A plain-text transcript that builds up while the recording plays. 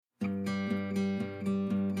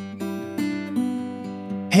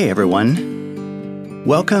Hey everyone,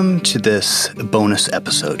 welcome to this bonus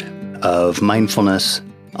episode of Mindfulness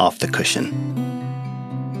Off the Cushion.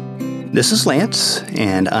 This is Lance,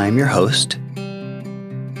 and I'm your host.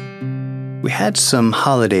 We had some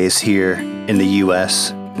holidays here in the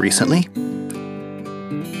US recently,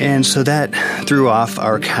 and so that threw off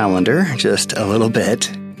our calendar just a little bit.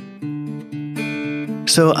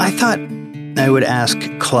 So I thought I would ask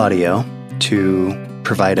Claudio to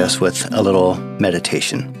provide us with a little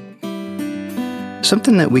meditation.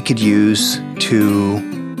 Something that we could use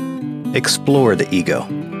to explore the ego.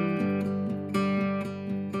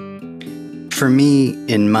 For me,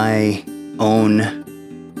 in my own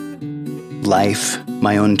life,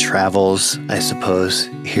 my own travels, I suppose,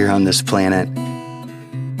 here on this planet,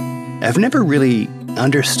 I've never really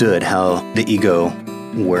understood how the ego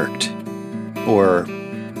worked, or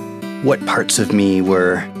what parts of me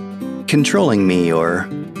were controlling me or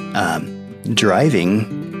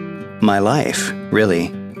driving my life, really.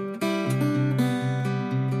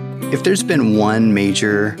 If there's been one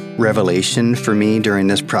major revelation for me during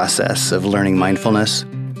this process of learning mindfulness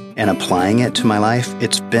and applying it to my life,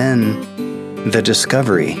 it's been the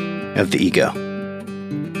discovery of the ego.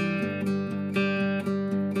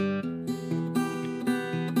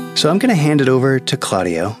 So I'm going to hand it over to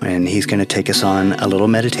Claudio, and he's going to take us on a little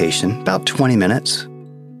meditation, about 20 minutes,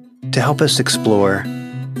 to help us explore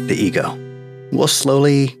the ego. We'll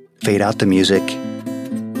slowly fade out the music,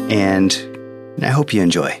 and I hope you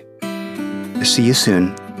enjoy. See you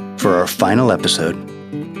soon for our final episode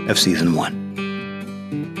of Season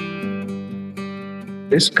 1.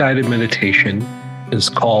 This guided meditation is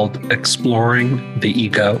called Exploring the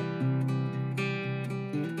Ego.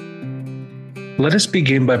 Let us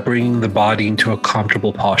begin by bringing the body into a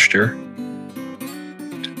comfortable posture.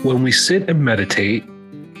 When we sit and meditate,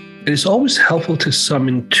 it is always helpful to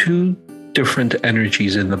summon two different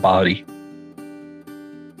energies in the body.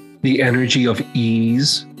 The energy of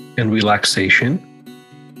ease and relaxation,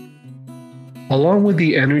 along with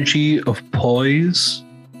the energy of poise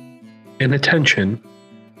and attention.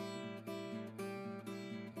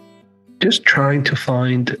 Just trying to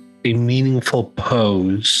find a meaningful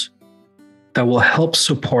pose that will help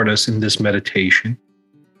support us in this meditation.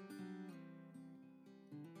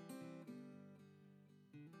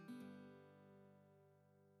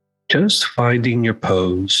 Just finding your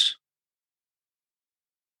pose.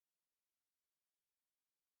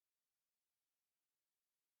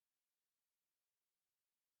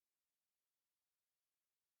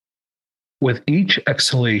 With each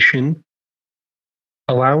exhalation,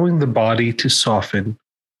 allowing the body to soften,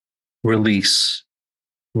 release,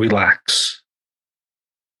 relax.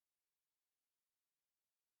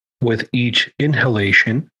 With each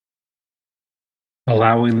inhalation,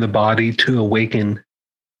 allowing the body to awaken,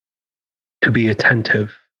 to be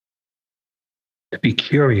attentive, to be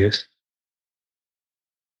curious.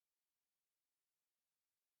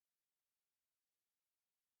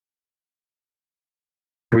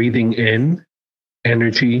 Breathing in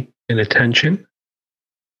energy and attention.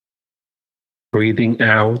 Breathing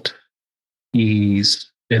out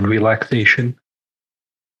ease and relaxation.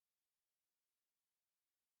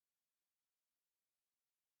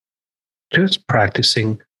 Just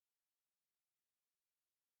practicing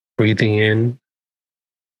breathing in,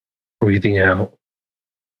 breathing out.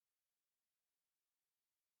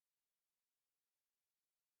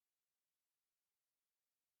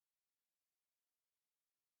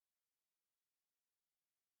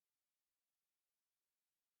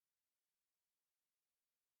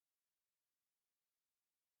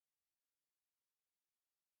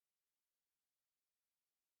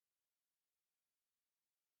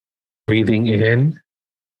 Breathing in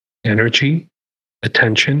energy,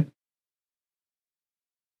 attention.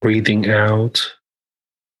 Breathing out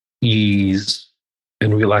ease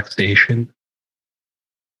and relaxation.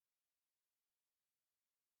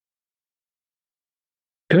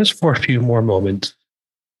 Just for a few more moments.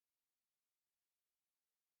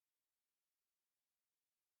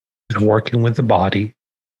 And working with the body.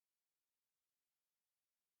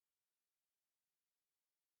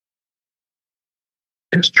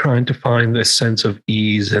 Just trying to find this sense of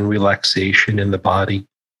ease and relaxation in the body,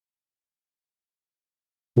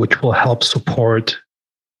 which will help support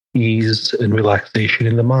ease and relaxation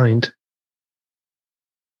in the mind.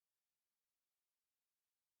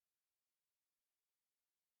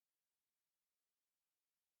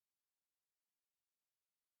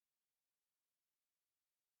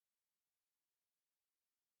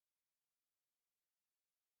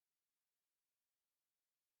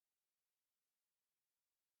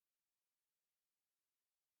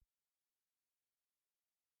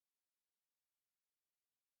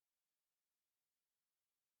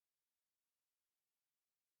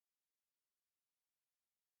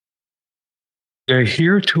 We're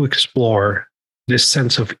here to explore this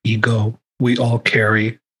sense of ego we all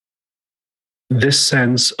carry, this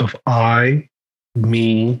sense of I,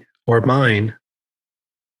 me, or mine.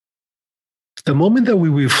 The moment that we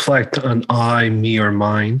reflect on I, me, or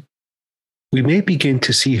mine, we may begin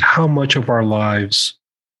to see how much of our lives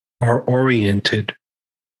are oriented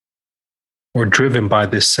or driven by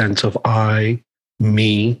this sense of I,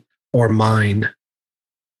 me, or mine.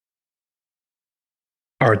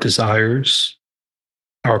 Our desires,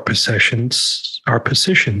 our possessions, our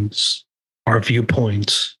positions, our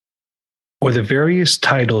viewpoints, or the various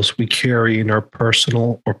titles we carry in our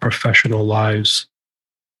personal or professional lives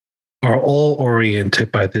are all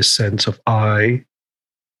oriented by this sense of I,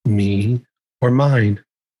 me, or mine.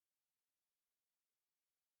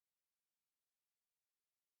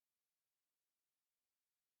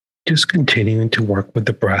 Just continuing to work with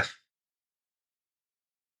the breath.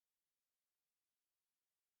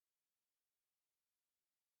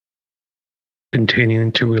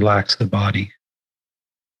 Continuing to relax the body.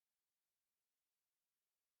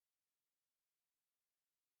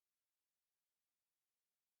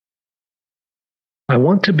 I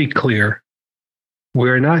want to be clear.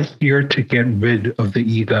 We're not here to get rid of the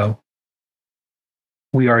ego.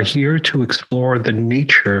 We are here to explore the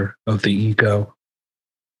nature of the ego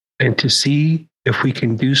and to see if we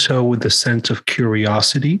can do so with a sense of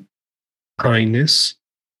curiosity, kindness,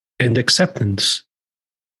 and acceptance.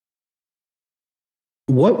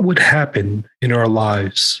 What would happen in our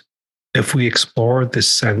lives if we explore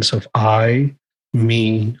this sense of I,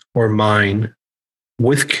 me, or mine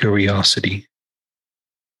with curiosity,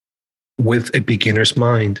 with a beginner's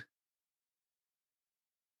mind?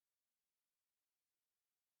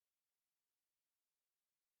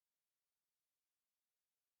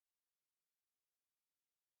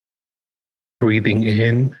 Breathing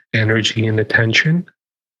in energy and attention,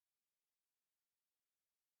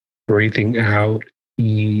 breathing out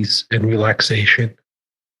ease and relaxation.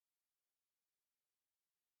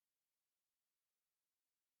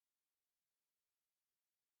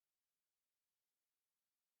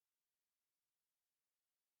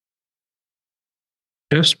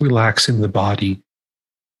 Just relaxing the body,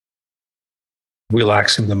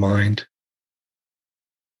 relaxing the mind.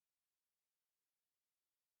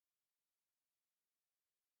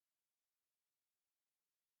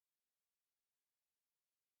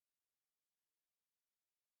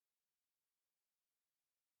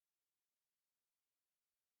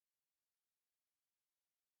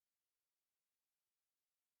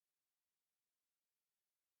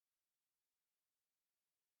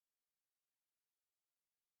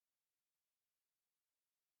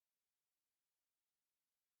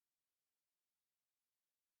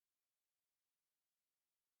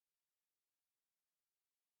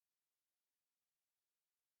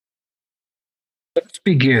 Let's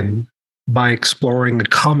begin by exploring the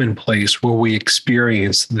common place where we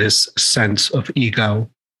experience this sense of ego,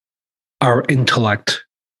 our intellect,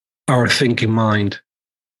 our thinking mind.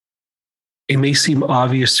 It may seem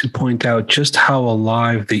obvious to point out just how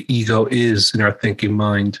alive the ego is in our thinking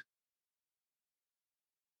mind.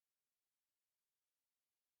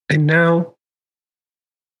 And now,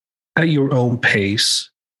 at your own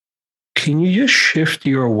pace, can you just shift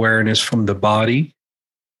your awareness from the body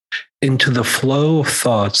into the flow of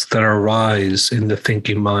thoughts that arise in the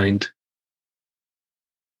thinking mind?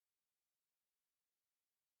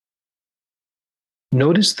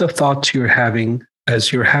 Notice the thoughts you're having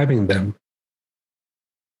as you're having them.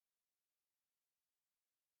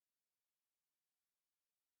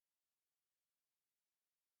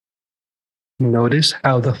 Notice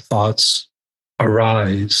how the thoughts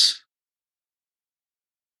arise.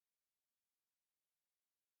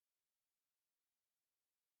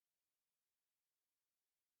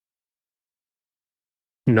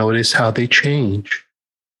 Notice how they change.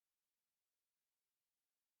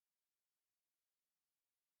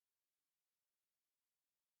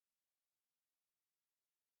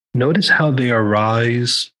 Notice how they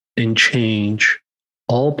arise and change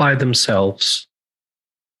all by themselves.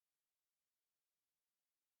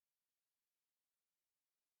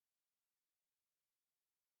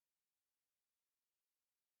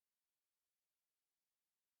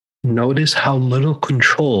 Notice how little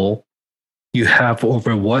control you have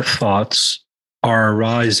over what thoughts are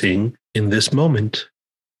arising in this moment.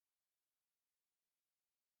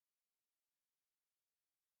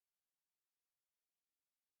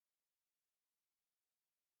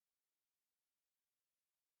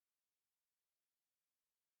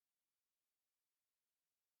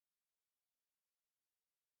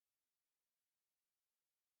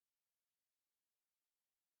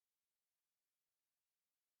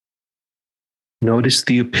 Notice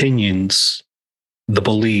the opinions, the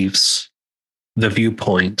beliefs, the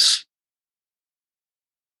viewpoints.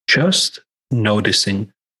 Just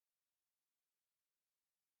noticing.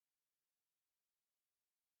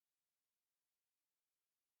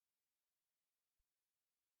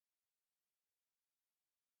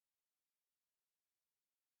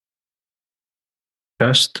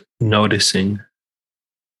 Just noticing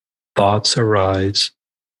thoughts arise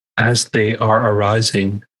as they are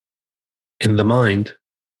arising in the mind.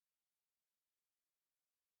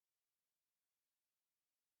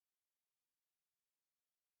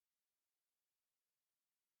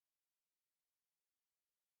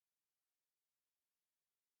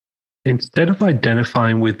 Instead of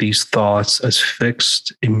identifying with these thoughts as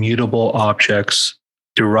fixed, immutable objects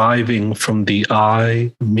deriving from the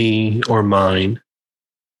I, me, or mine,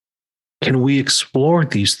 can we explore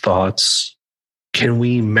these thoughts? Can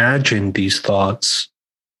we imagine these thoughts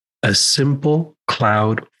as simple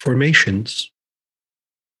cloud formations?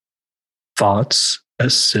 Thoughts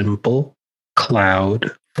as simple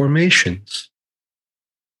cloud formations.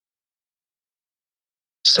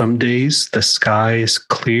 Some days the sky is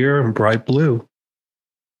clear and bright blue,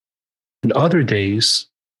 and other days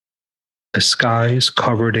the sky is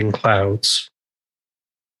covered in clouds.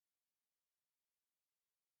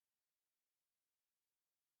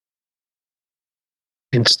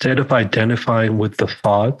 Instead of identifying with the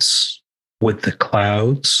thoughts, with the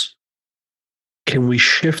clouds, can we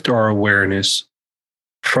shift our awareness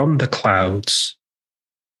from the clouds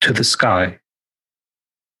to the sky?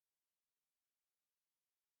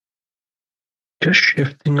 Just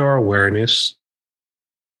shifting our awareness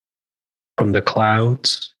from the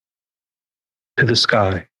clouds to the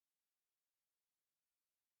sky.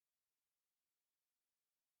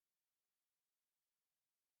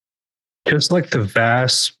 Just like the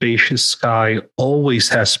vast, spacious sky always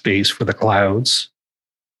has space for the clouds,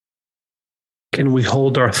 can we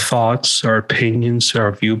hold our thoughts, our opinions,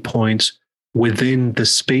 our viewpoints within the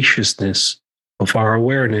spaciousness of our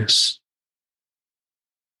awareness?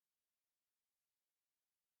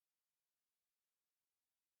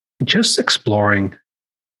 Just exploring,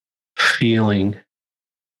 feeling,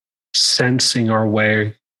 sensing our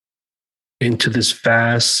way into this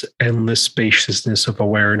vast, endless spaciousness of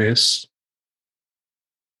awareness.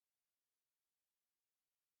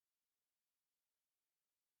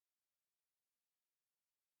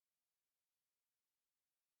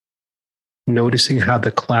 Noticing how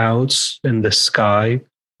the clouds and the sky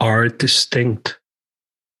are distinct.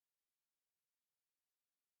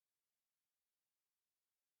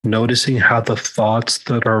 Noticing how the thoughts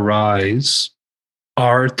that arise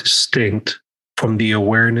are distinct from the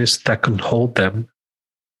awareness that can hold them.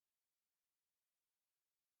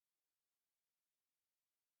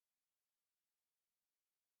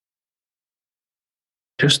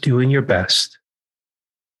 Just doing your best.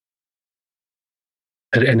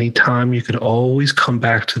 At any time, you can always come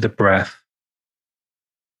back to the breath.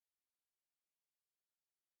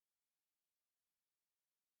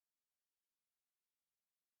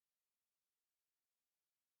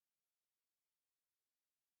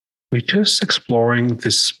 We're just exploring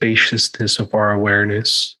the spaciousness of our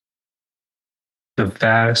awareness, the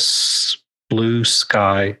vast blue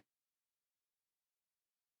sky.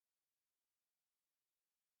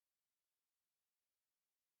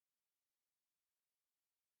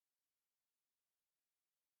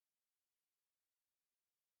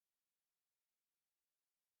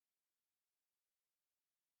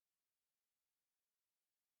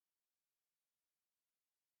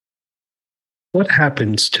 What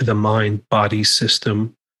happens to the mind-body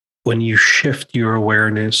system when you shift your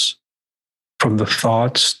awareness from the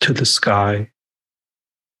thoughts to the sky?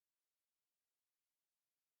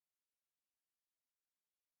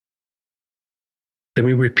 Let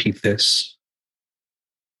me repeat this.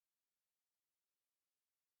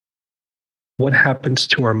 What happens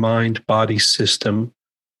to our mind-body system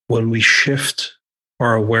when we shift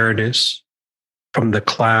our awareness from the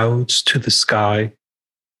clouds to the sky,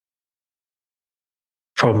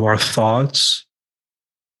 from our thoughts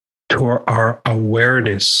to our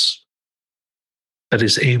awareness that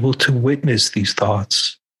is able to witness these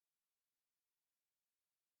thoughts?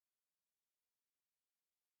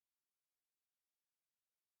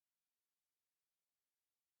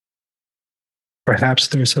 Perhaps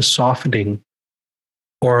there's a softening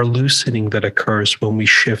or a loosening that occurs when we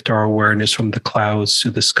shift our awareness from the clouds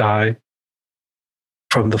to the sky,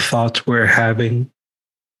 from the thoughts we're having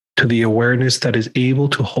to the awareness that is able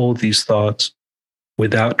to hold these thoughts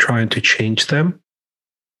without trying to change them,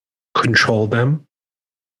 control them,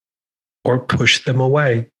 or push them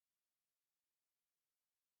away.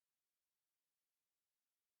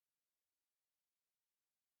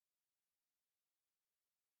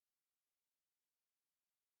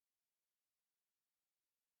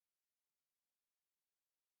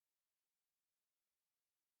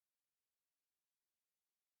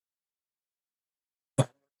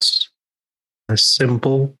 a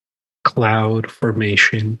simple cloud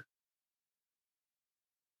formation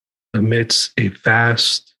amidst a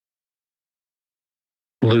vast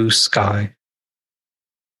blue sky.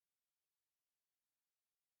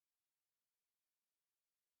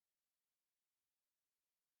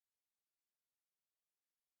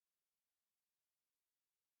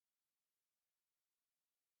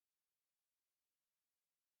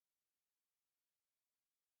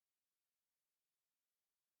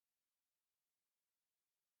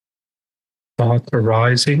 Thoughts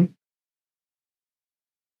arising,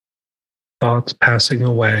 thoughts passing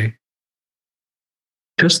away,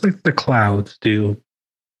 just like the clouds do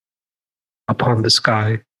upon the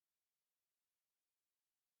sky.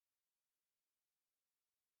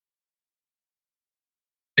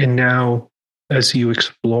 And now, as you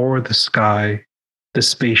explore the sky, the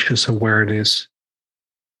spacious awareness,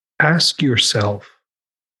 ask yourself,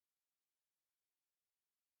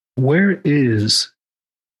 where is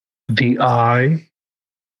the I,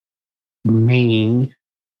 me,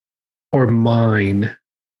 or mine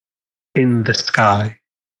in the sky?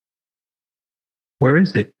 Where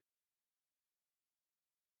is it?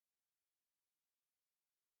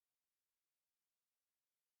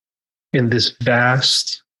 In this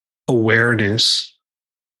vast awareness,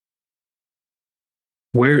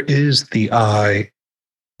 where is the I,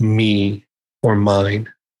 me, or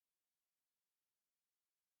mine?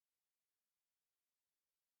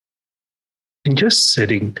 And just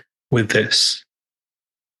sitting with this,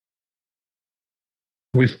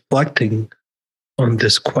 reflecting on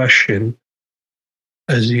this question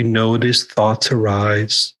as you notice thoughts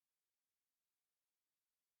arise.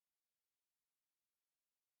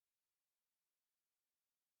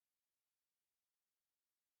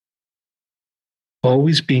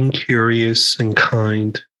 Always being curious and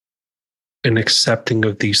kind and accepting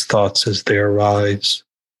of these thoughts as they arise,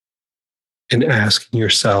 and asking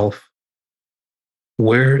yourself,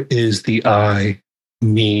 where is the I,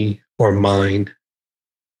 me, or mine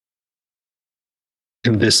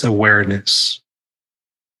in this awareness?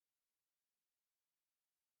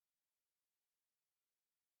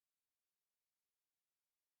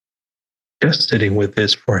 Just sitting with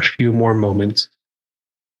this for a few more moments.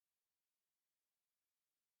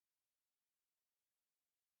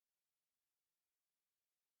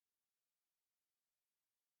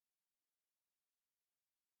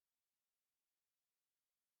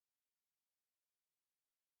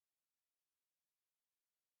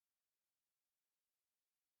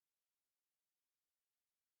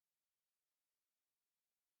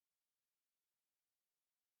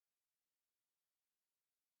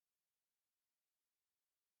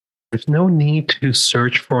 There's no need to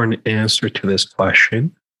search for an answer to this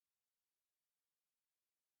question.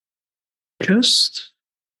 Just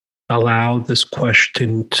allow this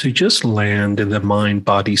question to just land in the mind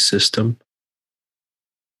body system.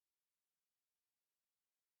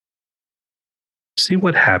 See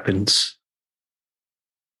what happens.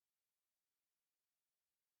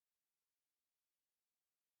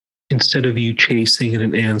 Instead of you chasing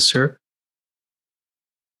an answer,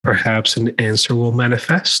 perhaps an answer will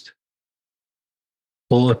manifest,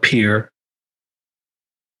 will appear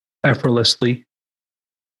effortlessly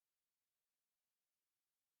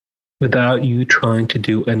without you trying to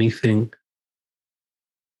do anything.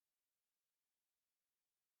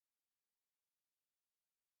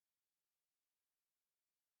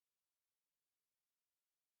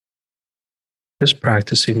 Just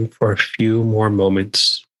practicing for a few more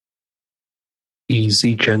moments.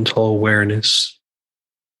 Easy, gentle awareness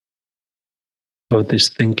of this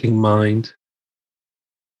thinking mind,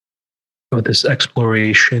 of this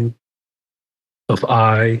exploration of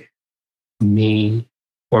I, me,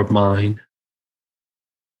 or mine.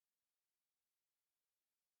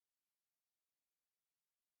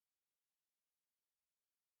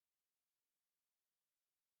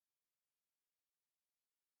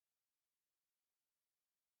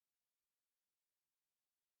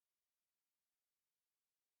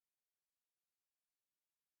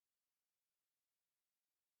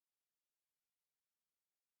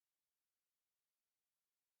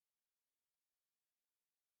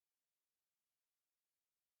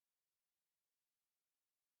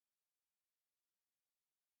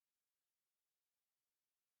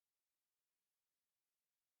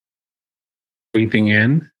 Breathing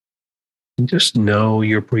in, and just know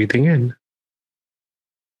you're breathing in.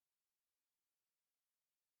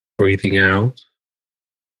 Breathing out,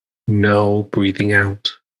 know breathing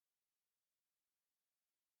out.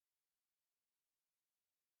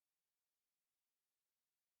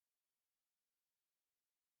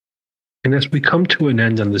 And as we come to an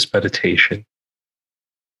end on this meditation,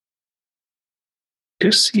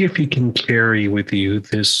 Just see if you can carry with you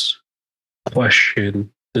this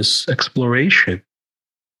question, this exploration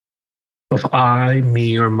of I,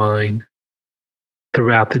 me, or mine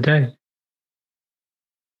throughout the day.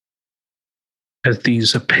 As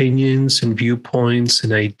these opinions and viewpoints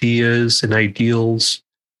and ideas and ideals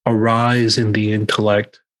arise in the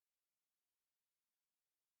intellect,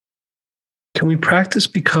 can we practice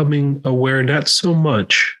becoming aware not so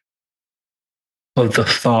much of the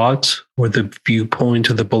thought or the viewpoint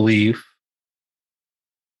or the belief,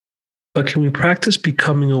 but can we practice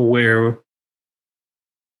becoming aware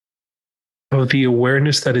of the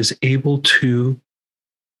awareness that is able to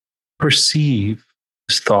perceive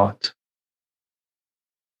this thought,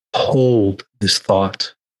 hold this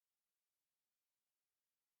thought,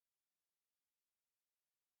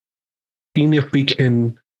 seeing if we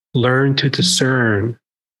can learn to discern,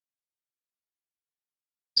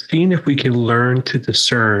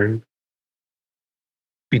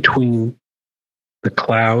 between the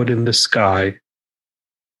cloud in the sky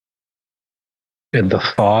and the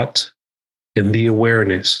thought and the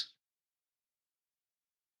awareness.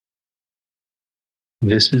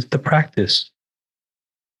 This is the practice.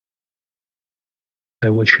 I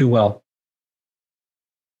wish you well.